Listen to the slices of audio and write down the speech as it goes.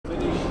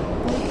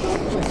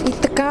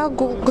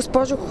така,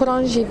 госпожо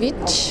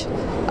Хоронжикевич,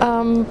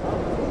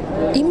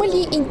 има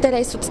ли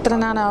интерес от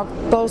страна на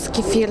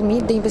полски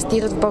фирми да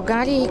инвестират в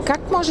България и как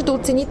може да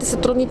оцените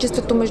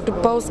сътрудничеството между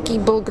полски и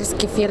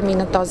български фирми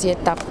на този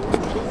етап?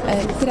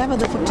 Трябва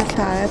да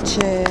подчертая,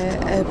 че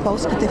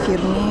полските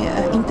фирми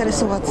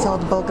интересуват се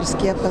от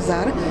българския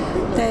пазар.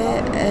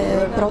 Те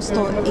просто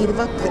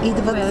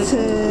идват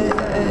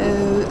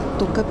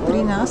тук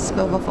при нас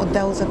в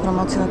отдел за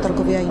промоция на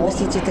търговия и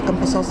инвестициите към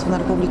Посолството на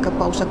Република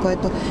Полша,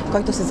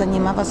 който се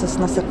занимава с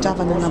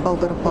насърчаване на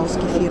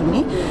българо-полски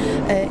фирми.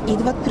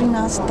 Идват при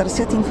нас,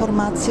 търсят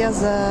информация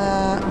за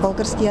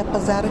българския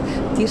пазар,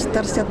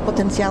 търсят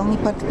потенциални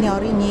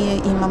партньори.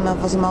 Ние имаме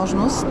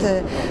възможност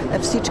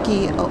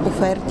всички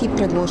оферти,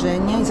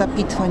 предложения и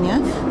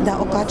запитвания да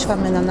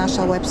окачваме на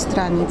наша веб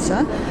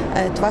страница.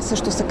 Това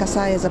също се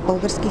касае за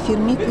български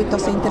фирми, които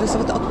се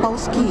интересуват от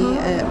полски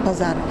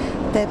пазар.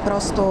 Те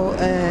просто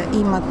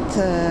имат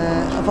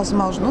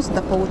възможност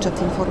да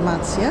получат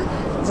информация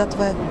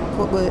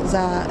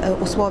за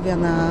условия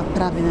на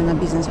правене на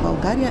бизнес в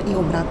България и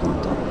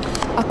обратното.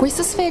 А кои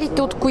са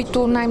сферите, от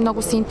които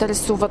най-много се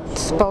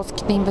интересуват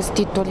полските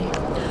инвеститори?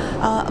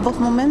 В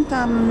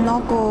момента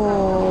много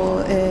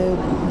е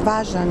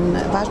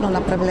важно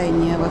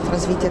направление в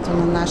развитието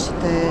на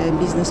нашите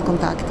бизнес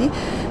контакти.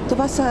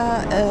 Това са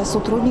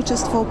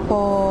сътрудничество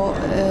по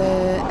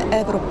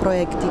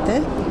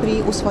европроектите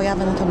при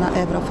усвояването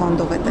на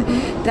еврофондовете.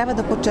 Трябва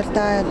да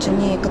подчертая, че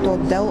ние като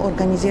отдел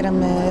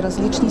организираме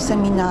различни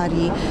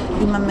семинари,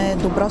 имаме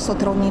добро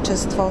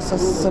сътрудничество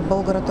с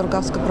Българска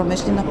търговска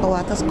промишлена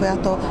палата, с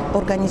която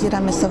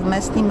организираме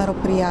съвместни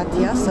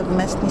мероприятия,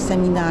 съвместни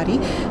семинари,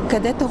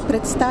 където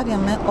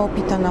представяме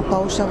опита на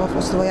Полша в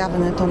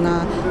усвояването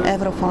на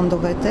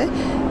еврофондовете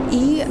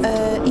и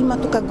има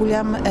тук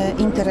голям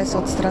интерес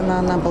от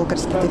страна на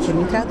българските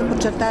фирми. Трябва да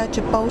подчертая,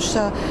 че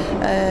Полша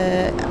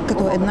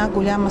като една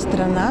голяма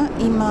страна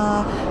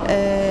има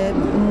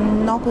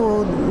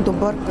много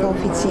добър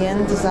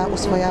коефициент за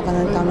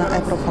усвояването на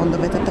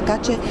еврофондовете, така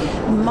че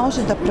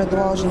може да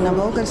предложи на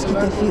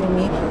българските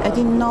фирми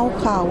един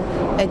ноу-хау,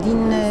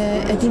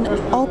 един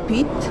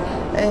опит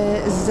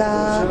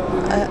за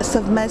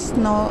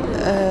съвместна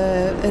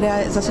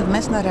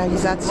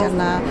реализация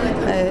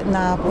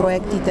на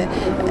проектите.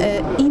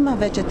 Има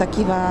вече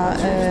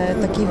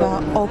такива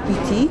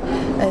опити.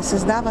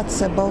 Създават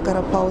се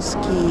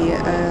българо-полски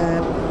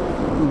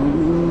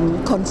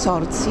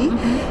консорции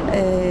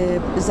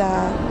за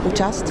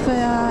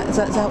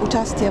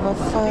участие в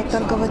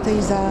търговете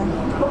и за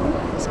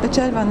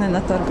спечелване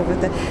на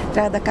търговете.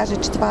 Трябва да кажа,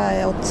 че това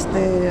е от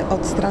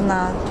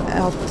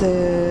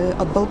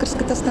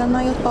българската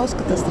страна и от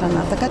полската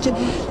страна. Така че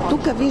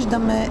тук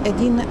виждаме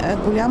един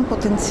голям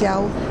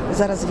потенциал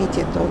за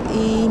развитието.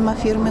 И има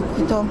фирми,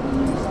 които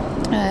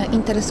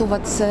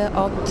интересуват се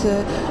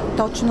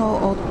точно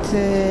от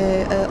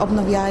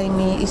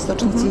обновяеми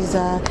източници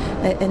за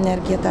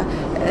енергията.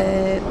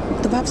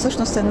 Това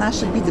всъщност е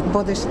наше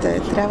бъдеще.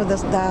 Трябва да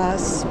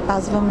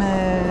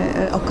спазваме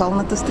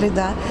околната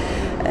среда.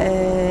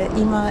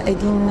 Има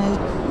един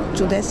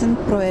чудесен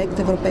проект,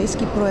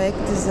 европейски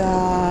проект за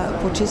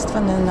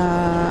почистване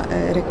на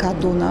река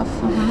Дунав,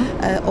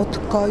 от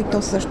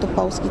който също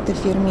полските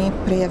фирми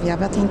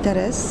проявяват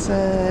интерес.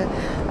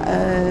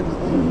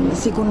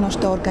 Сигурно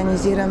ще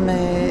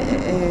организираме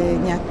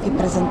някакви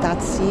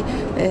презентации,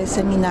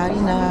 семинари,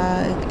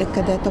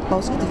 където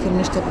полските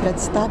фирми ще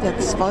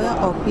представят своя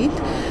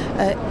опит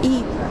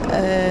и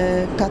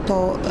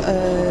като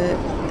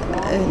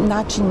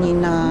начини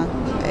на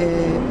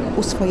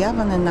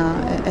усвояване на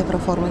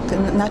евроформите,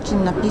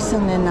 начин на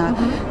писане,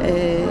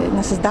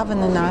 на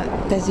създаване на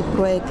тези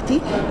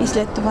проекти и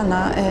след това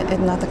на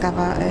една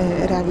такава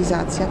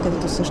реализация,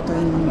 където също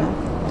имаме.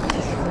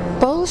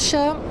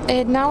 Полша е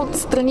една от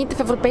страните в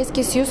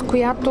Европейския съюз,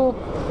 която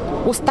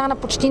остана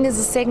почти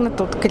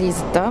незасегната от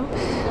кризата.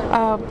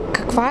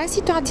 Каква е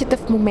ситуацията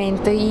в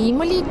момента и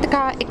има ли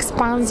така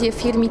експанзия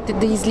фирмите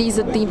да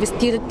излизат, да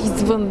инвестират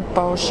извън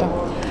Полша?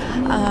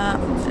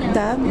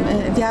 Да,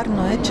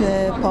 вярно е,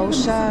 че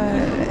Полша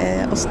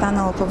е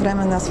останала по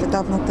време на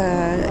световната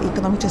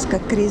икономическа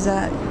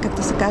криза,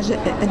 както се каже,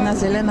 една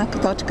зелена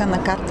точка на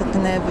картата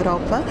на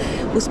Европа.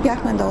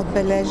 Успяхме да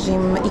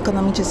отбележим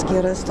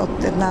икономически ръст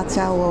от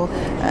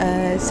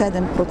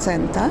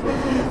 1,7%.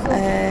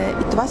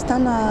 И това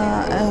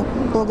стана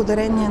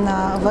благодарение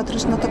на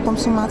вътрешната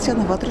консумация,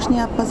 на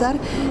вътрешния пазар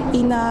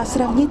и на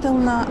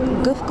сравнителна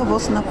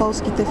гъвкавост на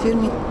полските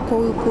фирми,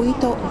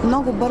 които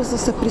много бързо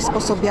се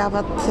приспособяват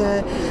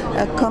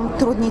към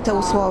трудните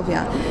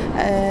условия.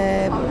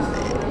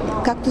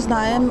 Както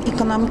знаем,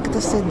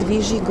 икономиката се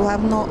движи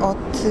главно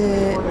от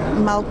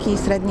малки и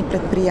средни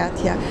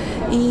предприятия.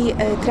 И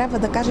трябва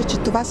да кажа, че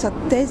това са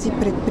тези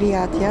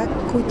предприятия,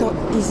 които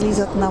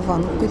излизат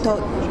навън, които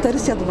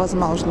търсят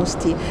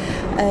възможности.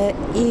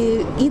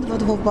 И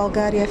идват в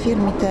България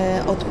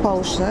фирмите от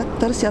Полша,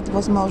 търсят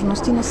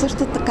възможности, но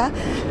също така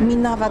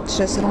минават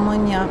чрез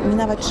Румъния,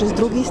 минават чрез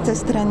други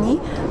страни,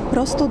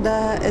 просто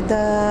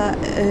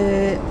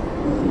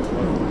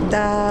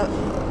да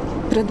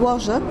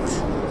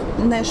предложат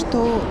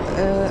нещо,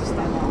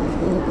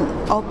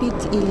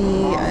 опит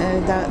или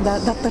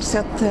да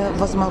търсят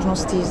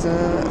възможности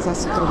за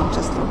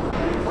сътрудничество.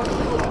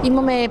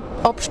 Имаме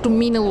общо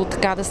минало,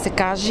 така да се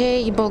каже,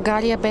 и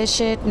България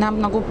беше една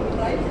много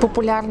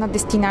популярна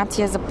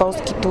дестинация за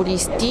полски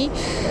туристи.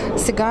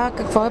 Сега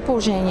какво е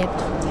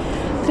положението?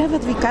 Трябва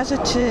да ви кажа,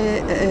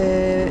 че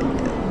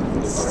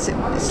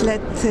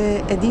след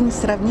един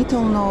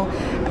сравнително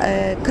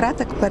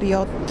кратък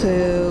период,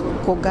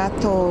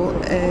 когато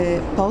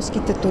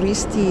полските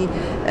туристи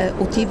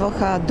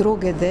отиваха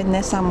другаде,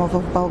 не само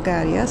в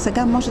България,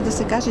 сега може да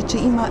се каже, че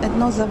има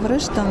едно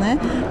завръщане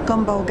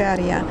към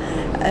България.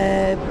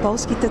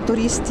 Полските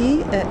туристи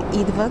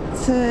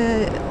идват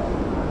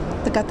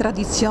така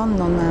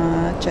традиционно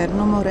на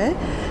Черно море,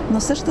 но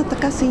също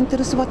така се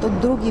интересуват от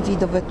други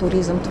видове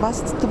туризъм.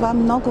 Това е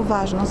много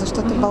важно,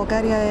 защото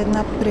България е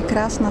една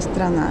прекрасна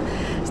страна.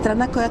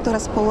 Страна, която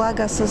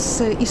разполага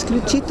с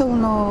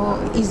изключително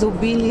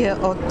изобилие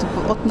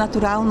от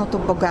натуралното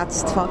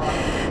богатство.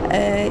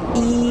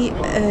 И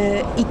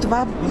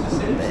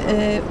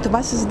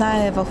това се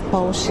знае в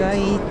Полша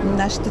и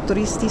нашите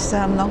туристи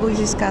са много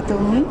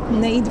изискателни.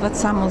 Не идват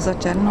само за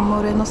Черно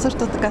море, но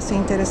също така се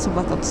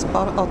интересуват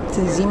от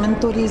зимен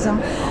туризъм,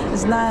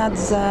 знаят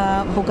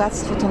за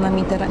богатството на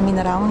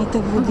минералните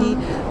води,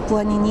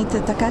 планините,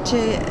 така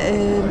че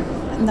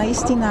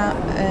наистина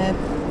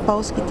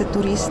полските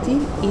туристи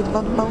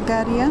идват в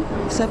България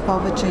все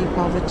повече и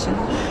повече.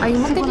 А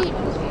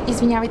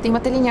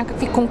имате ли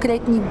някакви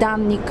конкретни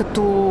данни,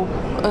 като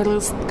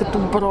ръст, като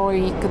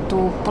брой,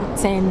 като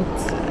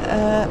процент?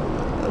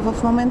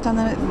 В момента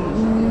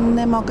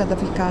не мога да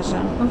ви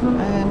кажа.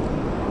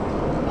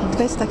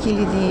 200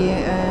 хиляди,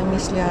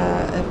 мисля,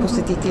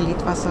 посетители.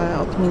 Това са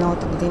от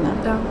миналата година.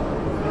 Да.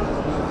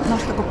 Но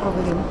ще го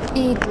проверим.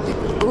 И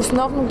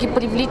основно ги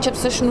привлича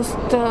всъщност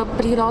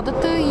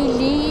природата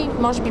или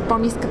може би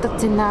по-ниската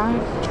цена?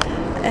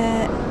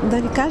 Да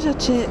ви кажа,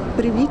 че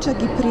привлича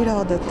ги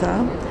природата.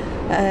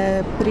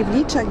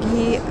 Привлича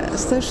ги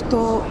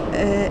също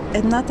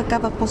една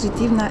такава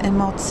позитивна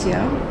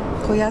емоция,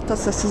 която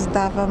се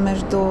създава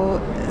между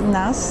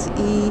нас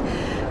и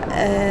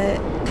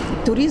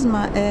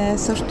туризма е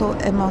също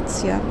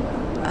емоция.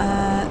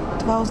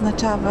 Това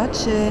означава,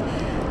 че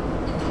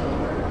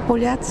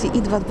поляци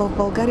идват в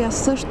България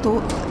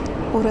също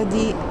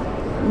поради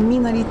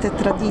миналите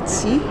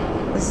традиции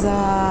за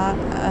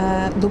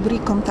добри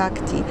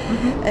контакти.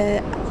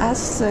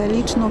 Аз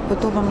лично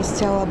пътувам из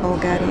цяла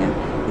България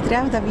и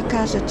трябва да ви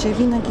кажа, че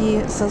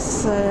винаги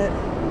с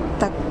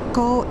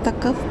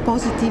такъв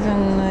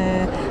позитивен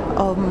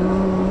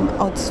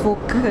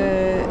отзвук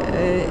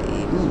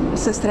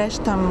се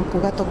срещам,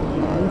 когато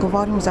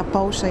говорим за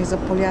Полша и за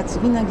поляци.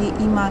 Винаги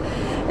има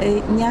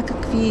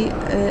някакви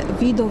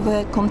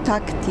видове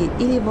контакти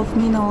или в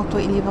миналото,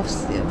 или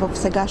в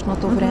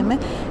сегашното време.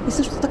 И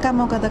също така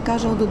мога да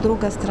кажа от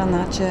друга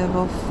страна, че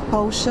в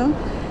Полша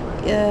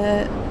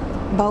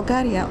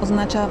България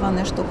означава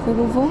нещо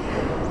хубаво,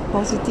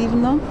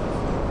 позитивно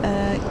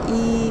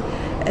и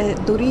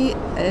дори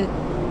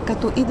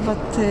като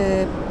идват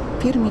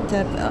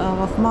фирмите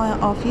в моя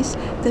офис,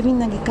 те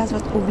винаги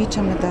казват: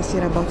 обичаме да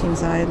си работим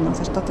заедно,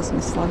 защото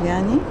сме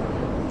славяни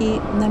и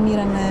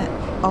намираме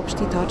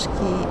общи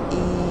точки и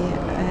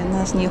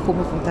нас ни е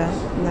хубаво да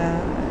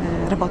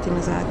работим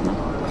заедно.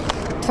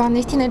 Това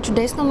наистина е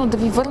чудесно, но да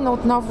ви върна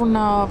отново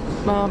на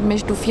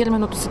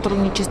междуфирменото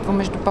сътрудничество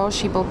между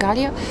Полша и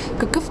България.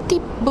 Какъв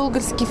тип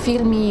български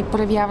фирми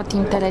проявяват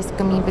интерес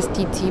към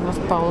инвестиции в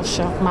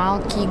Полша?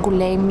 Малки,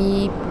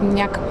 големи,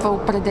 някаква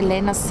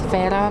определена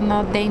сфера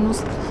на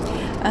дейност?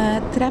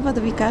 Трябва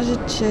да ви кажа,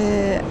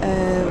 че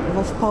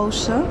в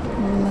Полша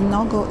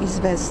много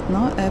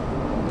известно е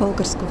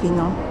българско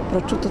вино,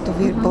 прочутото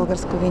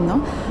българско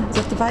вино.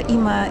 Затова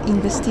има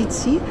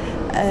инвестиции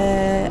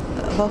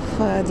в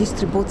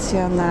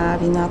дистрибуция на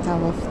вината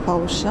в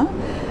Полша.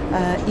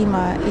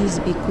 Има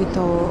изби,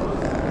 които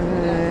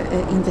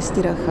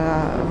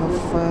инвестираха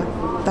в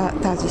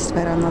тази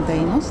сфера на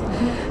дейност.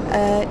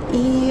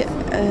 И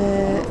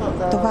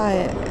това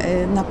е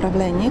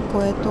направление,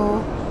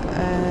 което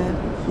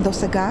до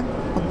сега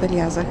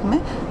отбелязахме,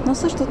 но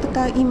също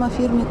така има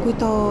фирми,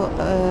 които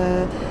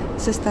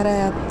се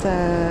стараят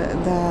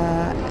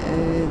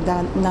да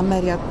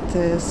намерят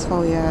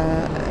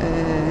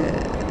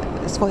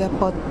своя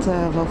път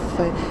в,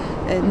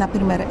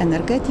 например,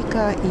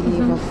 енергетика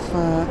или в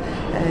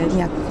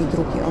някакви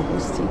други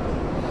области.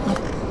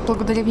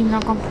 Благодаря ви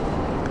много.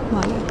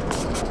 Моля.